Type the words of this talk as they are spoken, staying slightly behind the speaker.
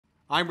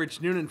I'm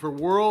Rich Noonan for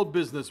World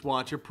Business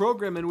Watch, a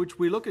program in which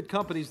we look at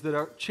companies that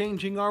are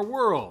changing our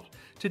world.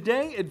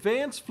 Today,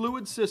 Advanced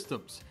Fluid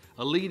Systems,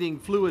 a leading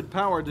fluid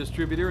power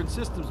distributor and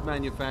systems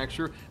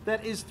manufacturer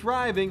that is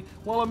thriving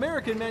while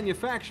American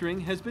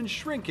manufacturing has been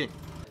shrinking.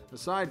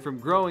 Aside from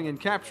growing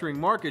and capturing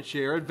market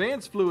share,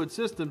 Advanced Fluid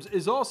Systems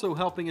is also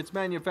helping its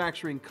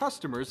manufacturing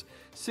customers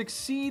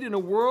succeed in a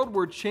world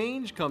where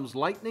change comes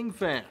lightning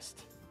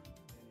fast.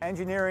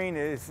 Engineering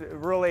is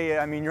really,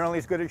 you're only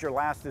as good as your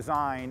last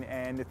design,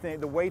 and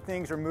the way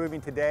things are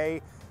moving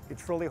today,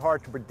 it's really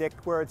hard to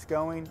predict where it's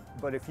going,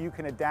 but if you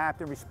can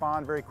adapt and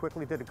respond very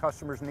quickly to the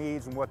customer's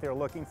needs and what they're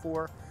looking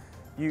for,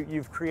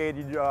 you've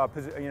created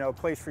a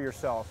place for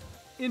yourself.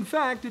 In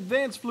fact,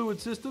 Advanced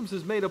Fluid Systems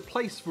has made a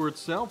place for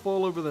itself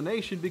all over the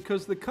nation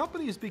because the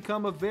company has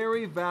become a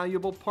very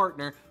valuable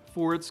partner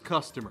for its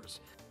customers.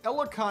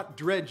 Ellicott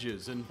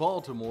Dredges in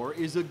Baltimore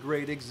is a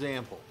great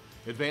example.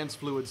 Advanced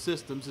Fluid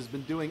Systems has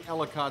been doing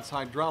Ellicott's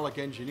hydraulic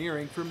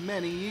engineering for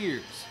many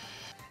years.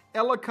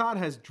 Ellicott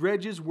has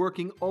dredges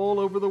working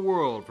all over the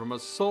world, from a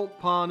salt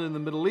pond in the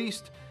Middle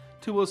East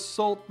to a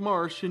salt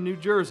marsh in New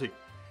Jersey.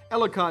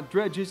 Ellicott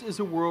Dredges is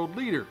a world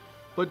leader,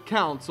 but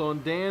counts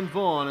on Dan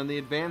Vaughn and the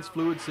Advanced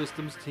Fluid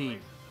Systems team.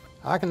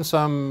 I can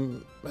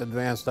sum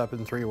advanced up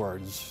in 3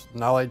 words: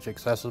 knowledge,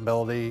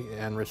 accessibility,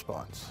 and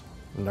response.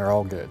 And they're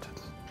all good.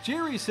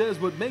 Jerry says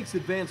what makes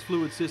Advanced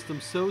Fluid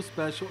Systems so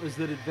special is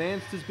that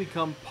Advanced has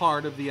become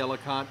part of the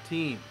Ellicott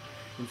team.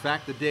 In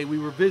fact, the day we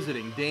were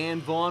visiting, Dan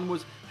Vaughn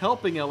was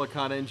helping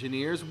Ellicott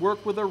engineers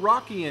work with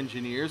Iraqi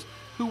engineers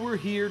who were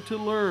here to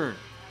learn.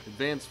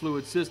 Advanced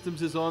Fluid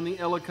Systems is on the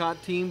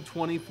Ellicott team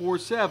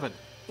 24/7.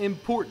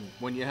 Important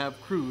when you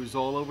have crews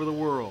all over the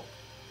world.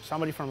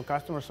 Somebody from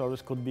customer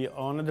service could be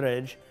on a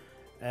dredge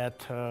at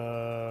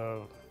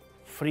 3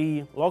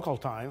 o'clock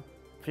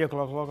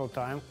local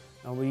time,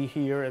 and we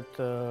here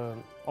at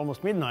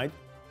almost midnight,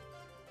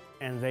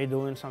 and they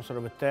doing some sort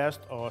of a test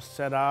or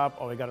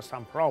setup, or we got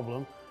some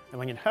problem and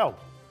we need help.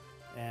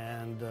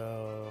 And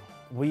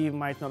we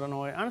might not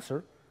know the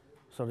answer,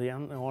 so the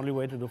only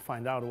way to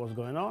find out what's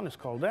going on is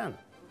call Dan,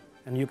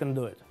 and you can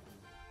do it.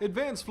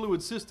 Advanced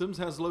Fluid Systems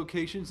has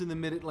locations in the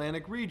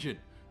Mid-Atlantic region,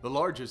 the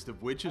largest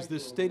of which is the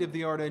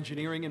state-of-the-art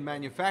engineering and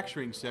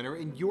manufacturing center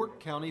in York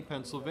County,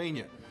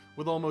 Pennsylvania.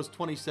 With almost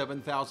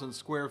 27,000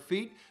 square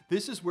feet,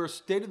 this is where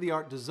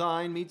state-of-the-art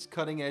design meets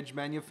cutting-edge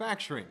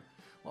manufacturing.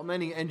 While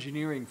many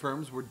engineering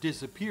firms were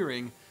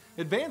disappearing,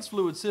 Advanced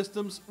Fluid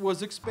Systems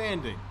was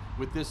expanding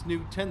with this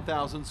new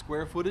 10,000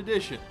 square foot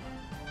addition.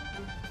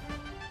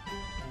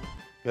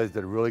 You guys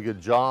did a really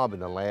good job in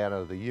the layout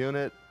of the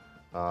unit,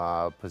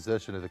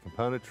 position of the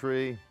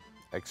componentry,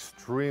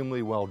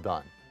 extremely well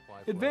done.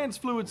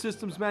 Advanced Fluid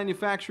Systems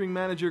manufacturing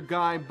manager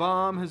Guy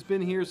Baum has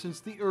been here since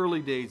the early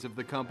days of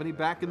the company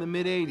back in the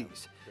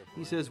mid-'80s.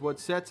 He says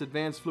what sets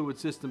Advanced Fluid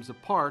Systems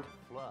apart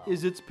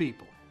is its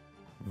people.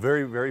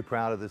 Very, very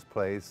proud of this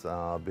place,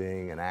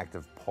 being an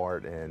active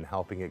part in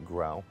helping it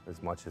grow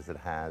as much as it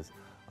has.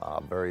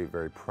 Very,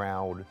 very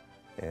proud,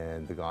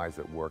 and the guys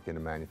that work in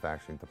the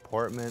manufacturing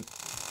department.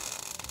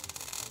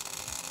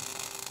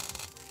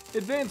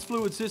 Advanced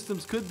Fluid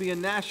Systems could be a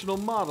national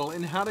model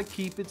in how to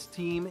keep its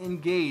team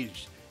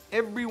engaged.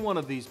 Every one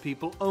of these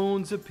people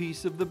owns a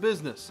piece of the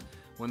business.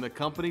 When the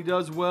company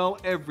does well,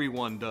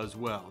 everyone does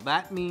well.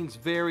 That means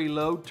very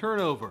low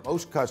turnover.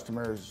 Most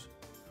customers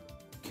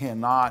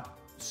cannot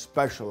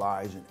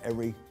specialize in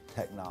every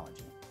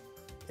technology.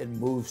 It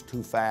moves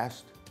too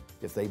fast.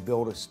 If they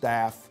build a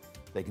staff,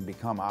 they can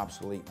become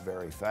obsolete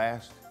very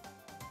fast.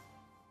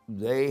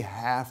 They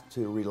have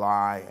to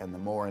rely, and the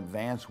more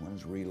advanced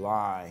ones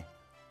rely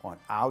on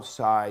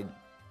outside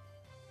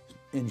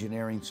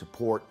engineering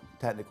support,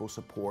 technical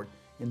support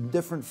in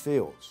different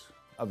fields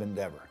of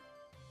endeavor,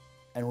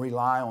 and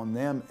rely on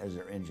them as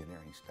their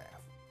engineering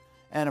staff.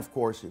 And of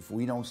course, if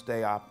we don't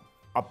stay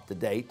up to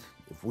date,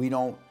 if we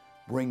don't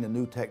bring the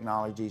new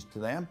technologies to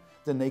them,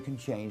 then they can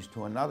change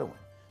to another one.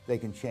 They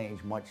can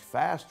change much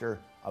faster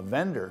a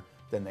vendor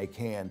than they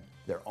can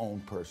their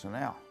own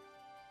personnel.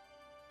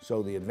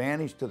 So the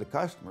advantage to the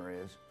customer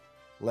is,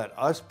 let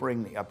us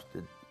bring the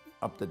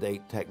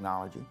up-to-date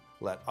technology,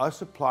 let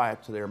us apply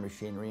it to their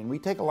machinery, and we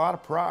take a lot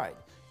of pride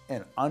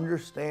in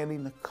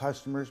understanding the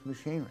customer's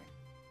machinery,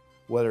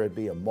 whether it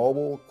be a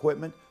mobile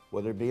equipment,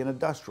 whether it be an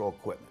industrial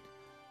equipment.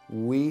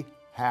 We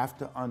have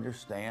to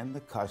understand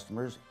the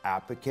customer's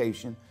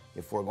application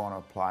if we're going to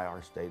apply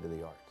our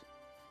state-of-the-art.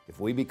 If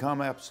we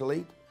become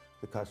obsolete,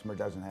 the customer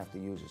doesn't have to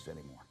use us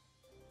anymore.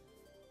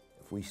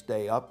 If we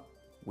stay up,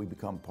 we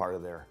become part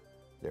of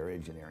their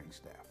engineering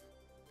staff.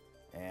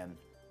 And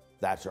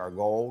that's our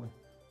goal,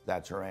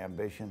 that's our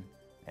ambition,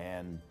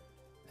 and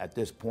at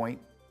this point,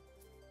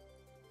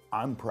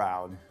 I'm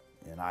proud,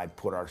 and I'd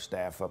put our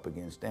staff up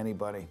against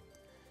anybody.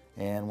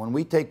 And when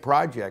we take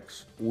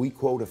projects, we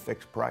quote a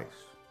fixed price.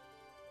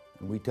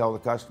 And we tell the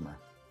customer,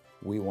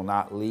 we will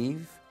not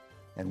leave,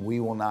 and we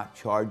will not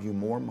charge you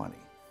more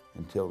money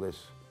until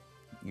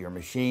your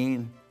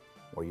machine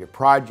or your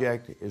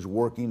project is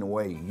working the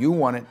way you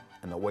want it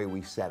and the way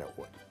we said it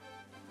would.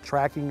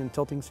 Tracking and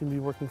tilting seem to be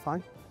working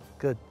fine.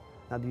 Good.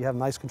 Now, do you have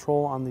nice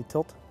control on the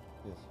tilt?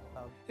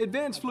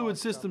 Advanced Fluid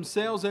Systems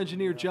sales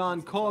engineer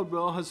John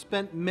Caldwell has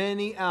spent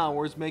many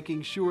hours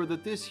making sure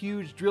that this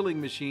huge drilling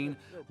machine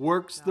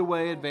works the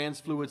way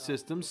Advanced Fluid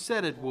Systems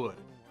said it would.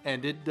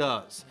 And it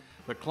does.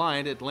 The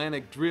client,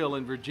 Atlantic Drill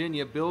in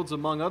Virginia, builds,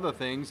 among other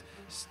things,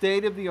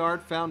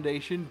 state-of-the-art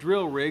foundation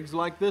drill rigs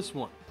like this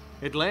one.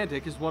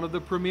 Atlantic is one of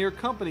the premier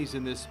companies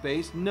in this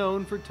space,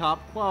 known for top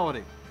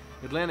quality.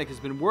 Atlantic has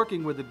been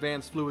working with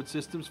Advanced Fluid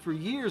Systems for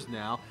years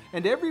now,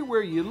 and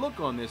everywhere you look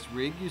on this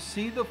rig, you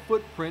see the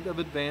footprint of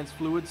Advanced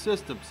Fluid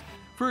Systems.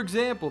 For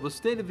example, the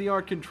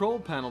state-of-the-art control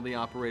panel the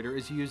operator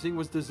is using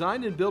was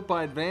designed and built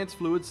by Advanced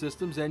Fluid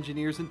Systems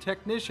engineers and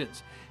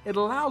technicians. It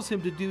allows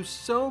him to do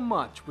so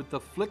much with the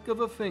flick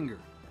of a finger.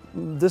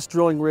 This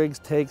drilling rig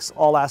takes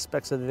all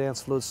aspects of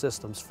Advanced Fluid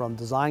Systems, from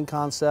design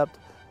concept,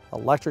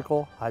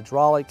 electrical,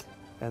 hydraulic,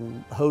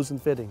 and hose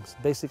and fittings.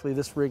 Basically,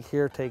 this rig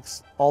here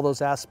takes all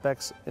those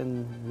aspects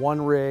in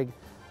one rig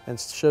and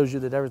shows you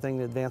that everything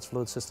that Advanced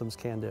Fluid Systems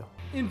can do.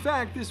 In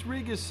fact, this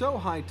rig is so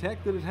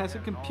high-tech that it has a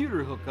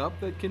computer hookup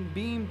that can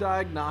beam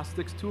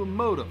diagnostics to a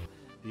modem.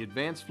 The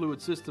Advanced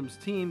Fluid Systems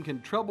team can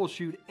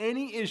troubleshoot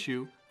any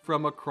issue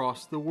from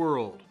across the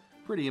world.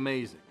 Pretty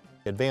amazing.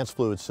 Advanced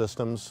Fluid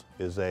Systems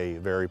is a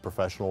very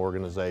professional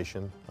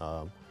organization.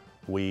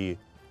 We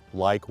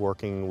like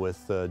working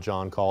with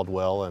John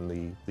Caldwell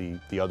and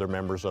the other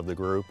members of the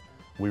group.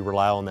 We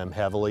rely on them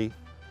heavily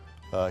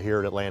here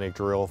at Atlantic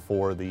Drill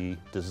for the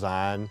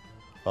design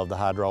of the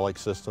hydraulic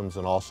systems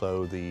and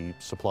also the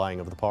supplying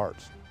of the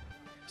parts.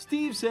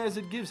 Steve says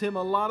it gives him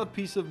a lot of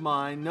peace of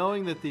mind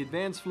knowing that the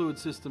Advanced Fluid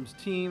Systems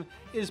team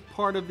is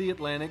part of the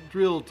Atlantic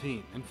Drill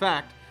team. In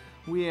fact,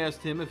 we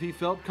asked him if he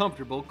felt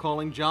comfortable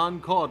calling John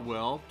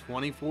Caldwell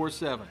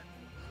 24/7.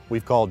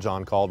 We've called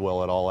John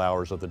Caldwell at all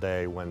hours of the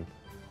day when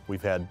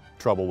we've had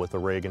trouble with the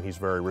rig, and he's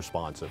very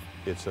responsive.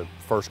 It's a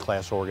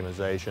first-class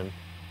organization.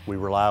 We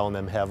rely on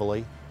them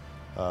heavily.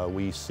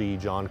 We see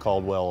John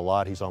Caldwell a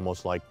lot. He's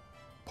almost like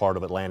part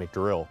of Atlantic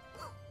Drill.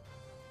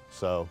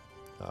 So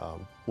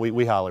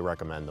we highly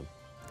recommend them.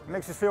 It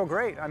makes us feel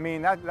great. I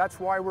mean, that's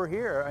why we're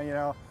here. You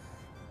know,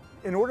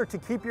 in order to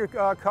keep your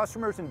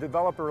customers and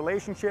develop a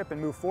relationship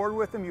and move forward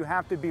with them, you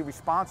have to be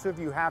responsive.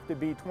 You have to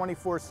be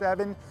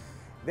 24/7.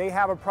 They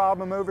have a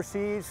problem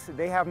overseas.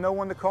 They have no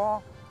one to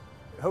call.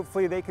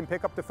 Hopefully they can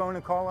pick up the phone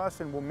and call us,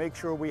 and we'll make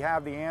sure we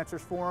have the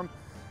answers for them.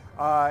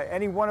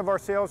 Any one of our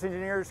sales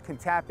engineers can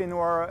tap into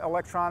our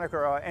electronic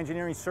or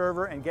engineering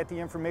server and get the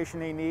information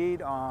they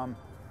need.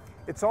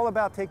 It's all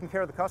about taking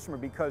care of the customer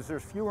because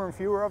there's fewer and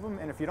fewer of them,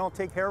 and if you don't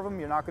take care of them,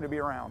 you're not going to be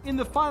around. In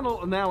the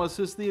final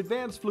analysis, the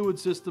Advanced Fluid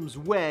Systems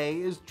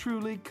way is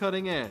truly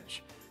cutting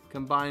edge.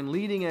 Combine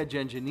leading edge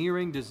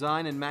engineering,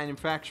 design, and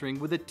manufacturing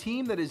with a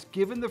team that is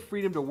given the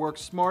freedom to work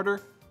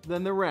smarter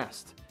than the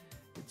rest.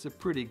 It's a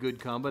pretty good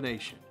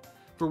combination.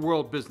 For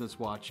World Business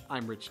Watch,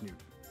 I'm Rich Newton.